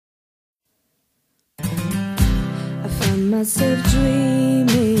found myself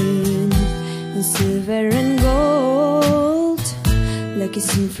dreaming in silver and gold, like a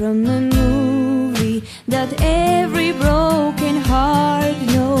scene from a movie that every broken heart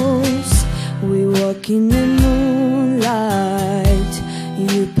knows. We walk in the moonlight,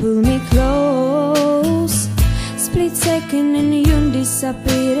 you pull me close. Split second and you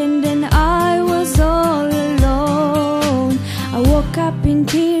disappeared, and then I was all alone. I woke up in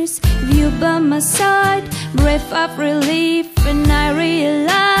tears, you by my side, breath of relief, and I realized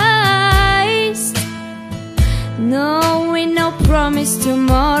no, we no promise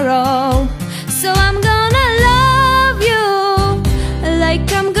tomorrow. So I'm gonna love you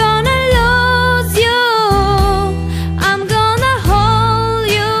like I'm gonna lose you. I'm gonna hold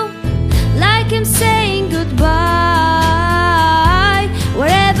you like I'm saying goodbye.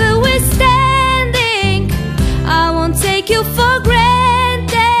 Wherever we're standing, I won't take you for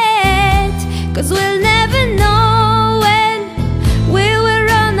granted, 'cause we'll never know when we will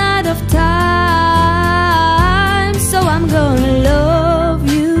run out of time. So I'm gonna love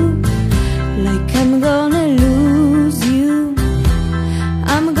you like I'm gonna lose you.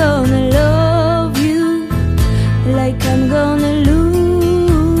 I'm gonna love you like I'm gonna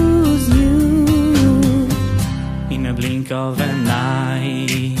lose you. In a blink of an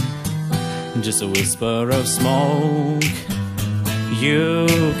eye, just a whisper of smoke, you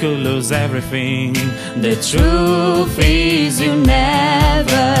could lose everything. The truth is you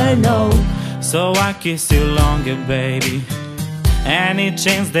never know. So I kiss you longer, baby. Any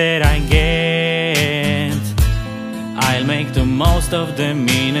chance that I get, I'll make the most of the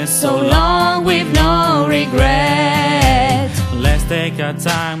minutes, so long with no regret. Let's take our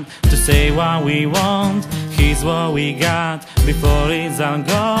time to say what we want. Here's what we got before it's all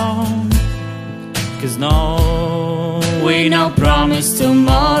gone. 'Cause no, we no promise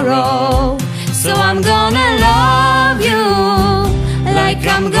tomorrow. So I'm gonna love you like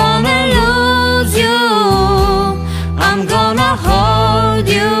I'm gonna lose you. I'm gonna hold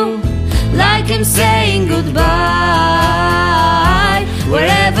you like I'm saying goodbye.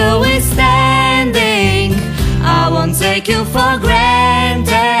 Wherever we're standing, I won't take you for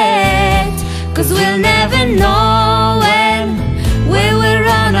granted, 'cause we'll never know when we will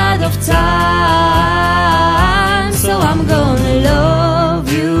run out of time. So I'm gonna love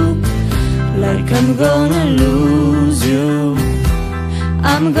you like I'm gonna lose you.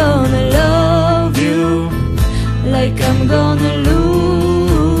 I'm gonna love you like I'm gonna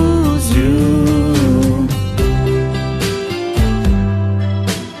lose you.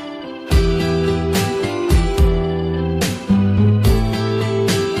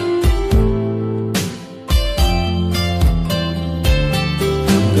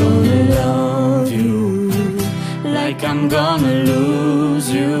 I'm gonna love you like I'm gonna lose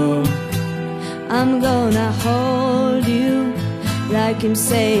you. I'm gonna hold you like I'm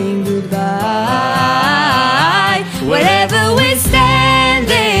saying goodbye. Wherever we're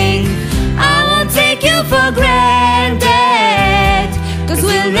standing, I won't take you for granted, 'cause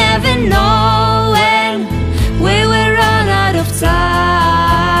we'll never know when we will run out of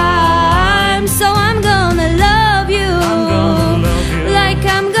time. So I'm gonna love you, like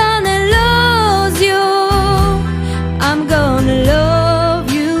I'm gonna lose you. I'm gonna love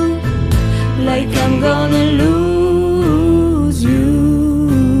you like I'm gonna lose